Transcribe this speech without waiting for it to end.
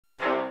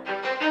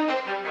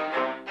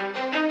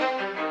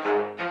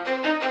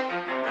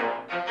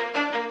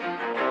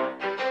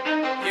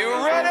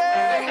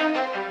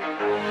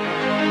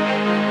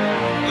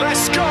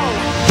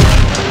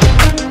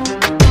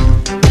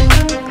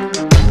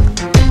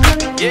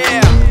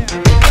Yeah.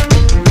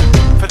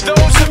 For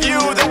those of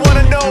you that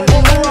wanna know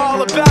what we're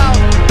all about,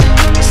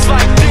 it's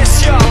like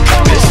this, y'all.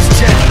 This is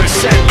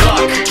 10%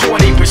 luck,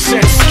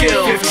 20%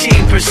 skill,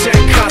 15%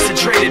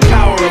 concentrated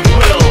power of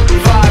will,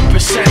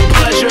 5%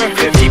 pleasure,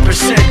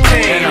 50%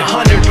 pain, and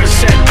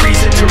 100%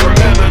 reason to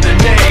remember the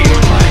name.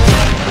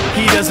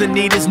 He doesn't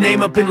need his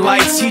name up in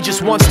lights, he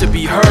just wants to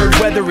be heard,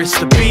 whether it's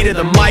the beat of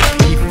the mic.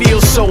 He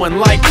feels so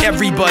unlike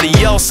everybody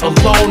else,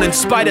 alone, in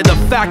spite of the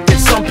fact that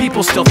some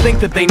people still think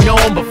that they know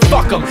him. But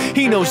fuck him,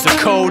 he knows the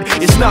code.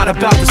 It's not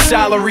about the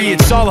salary,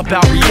 it's all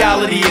about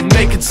reality and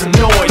making some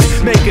noise,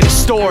 making a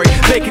story,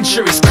 making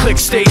sure his click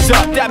stays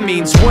up. That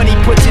means when he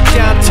puts it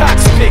down,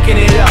 Tox picking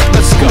it up.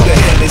 Let's go. Who the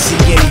hell is he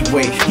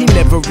anyway? He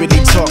never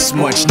really talks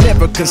much,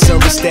 never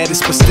concerned with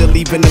status, but still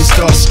leaving him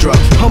starstruck.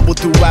 Humble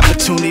through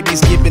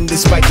opportunities given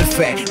despite the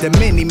fact that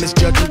many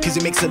misjudge him cause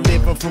he makes a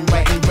living from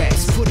writing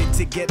raps. Put it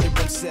together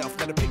himself,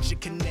 got a picture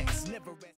connects. Never